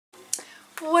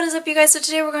What is up, you guys? So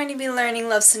today we're going to be learning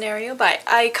Love Scenario by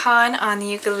IKON on the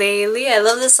ukulele. I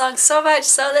love this song so much,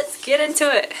 so let's get into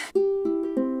it.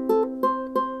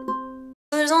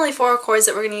 So there's only 4 chords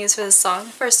that we're going to use for this song.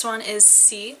 The first one is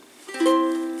C,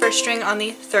 first string on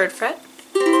the 3rd fret,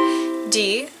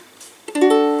 D,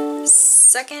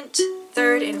 2nd,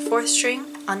 3rd, and 4th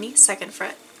string on the 2nd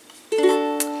fret,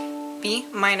 B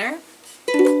minor.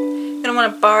 You're going to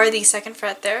want to bar the 2nd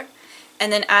fret there,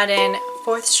 and then add in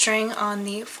 4th string on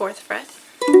the 4th fret,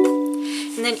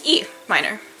 and then E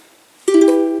minor.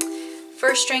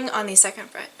 1st string on the 2nd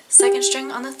fret, 2nd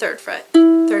string on the 3rd fret,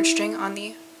 3rd string on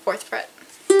the 4th fret,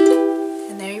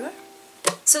 and there you are.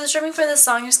 So the strumming for this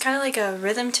song is kind of like a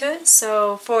rhythm to it.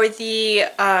 So for the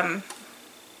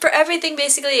for everything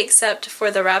basically except for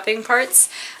the rapping parts,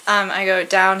 I go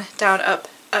down, down, up,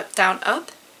 down,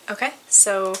 up. Okay,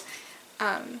 so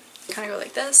kind of go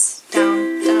like this: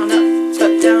 down, down,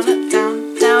 up, down, up,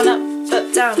 down, down,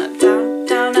 up, down, up, down,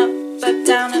 down, up,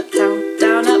 down, up, down,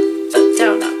 down, up,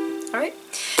 down, up. All right,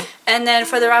 and then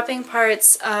for the rapping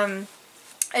parts, I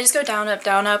just go down,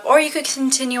 up, or you could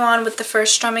continue on with the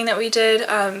first strumming that we did.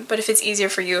 But if it's easier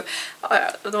for you,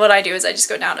 what I do is I just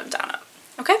go down, up.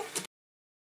 Okay.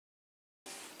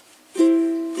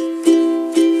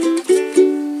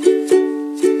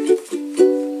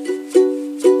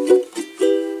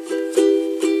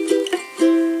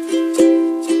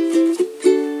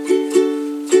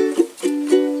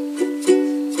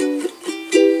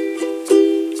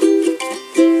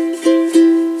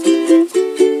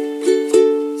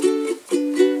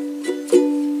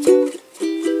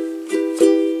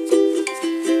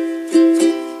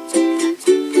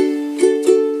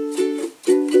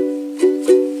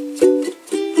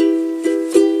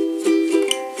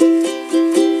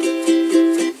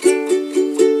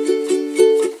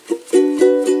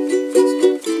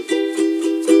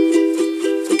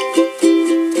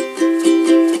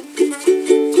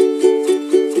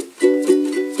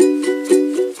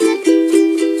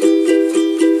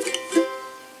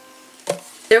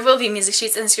 There will be music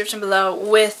sheets in the description below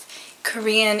with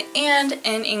Korean and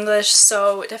in English,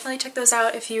 so definitely check those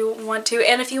out if you want to.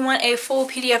 And if you want a full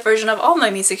PDF version of all my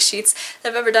music sheets that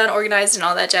I've ever done, organized, and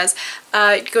all that jazz,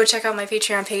 go check out my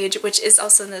Patreon page, which is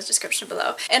also in the description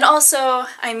below. And also,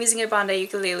 I'm using a Bondi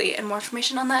ukulele, and more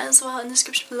information on that as well in the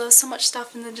description below. So much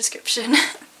stuff in the description.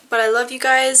 But I love you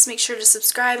guys. Make sure to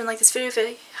subscribe and like this video if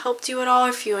it helped you at all,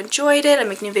 if you enjoyed it. I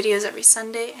make new videos every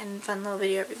Sunday and a fun little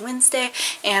video every Wednesday.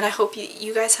 And I hope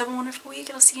you guys have a wonderful week,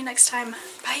 and I'll see you next time.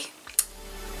 Bye!